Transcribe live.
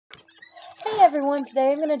everyone,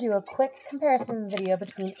 today I'm going to do a quick comparison video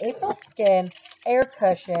between Aprilskin Air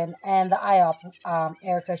Cushion and the IOPE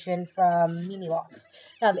Air Cushion from Mimibox.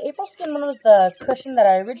 Now, the Aprilskin one was the cushion that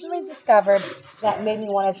I originally discovered that made me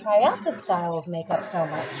want to try out this style of makeup so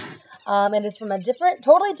much. It is from a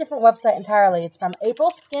totally different website entirely. It's from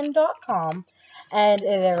aprilskin.com, and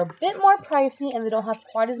they're a bit more pricey, and they don't have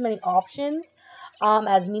quite as many options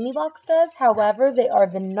as Mimibox does. However, they are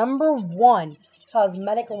the #1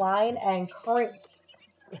 cosmetic line and current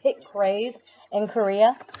hit craze in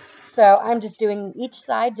Korea. So I'm just doing each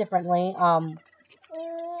side differently.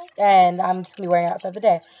 And I'm just going to be wearing it out for the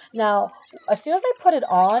day. Now, as soon as I put it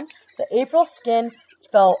on, the Aprilskin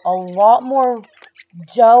felt a lot more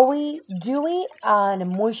dewy and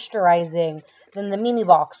moisturizing than the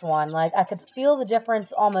Mimibox one. Like, I could feel the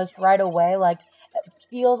difference almost right away. Like, it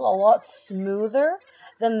feels a lot smoother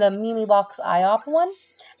than the Mimibox IOPE one.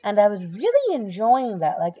 And I was really enjoying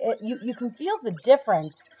that. Like, you can feel the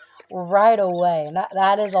difference right away. And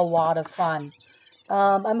that is a lot of fun.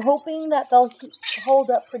 I'm hoping that they'll hold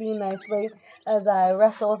up pretty nicely as I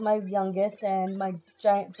wrestle with my youngest and my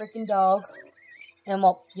giant freaking dog. And,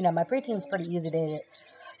 well, you know, my preteen's pretty easy to edit.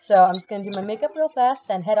 So I'm just going to do my makeup real fast,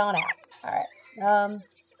 then head on out. Alright.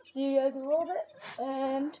 See you guys in a little bit.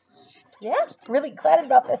 And, yeah, really excited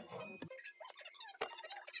about this.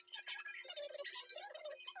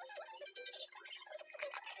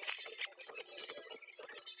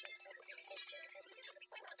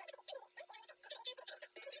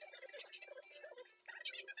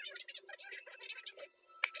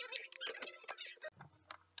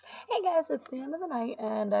 Hey guys, it's the end of the night,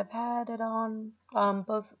 and I've had it on,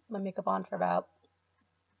 both my makeup on for about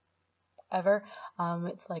ever.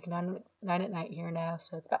 It's like 9 at night here now,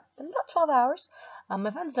 so it's been about 12 hours. My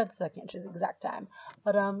phone's dead, so I can't show the exact time.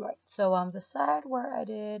 But, right, so, the side where I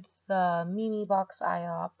did the Mimibox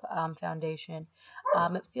IOPE, foundation,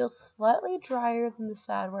 it feels slightly drier than the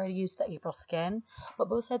side where I used the Aprilskin, but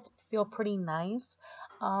both sides feel pretty nice.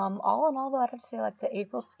 All in all, though, I'd have to say, like, the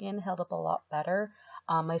Aprilskin held up a lot better.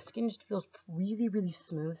 My skin just feels really, really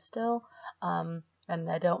smooth still, and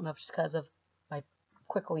I don't know if it's just because of my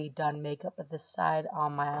quickly done makeup, but this side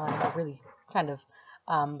on my eyeliner really kind of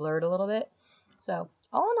blurred a little bit. So,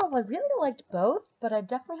 all in all, I really liked both, but I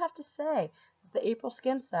definitely have to say the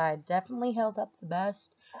Aprilskin side definitely held up the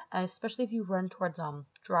best, and especially if you run towards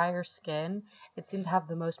drier skin, it seemed to have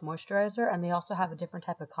the most moisturizer, and they also have a different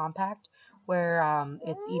type of compact where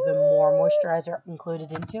it's even more moisturizer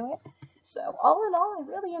included into it. So, all in all, I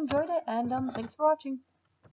really enjoyed it, and thanks for watching.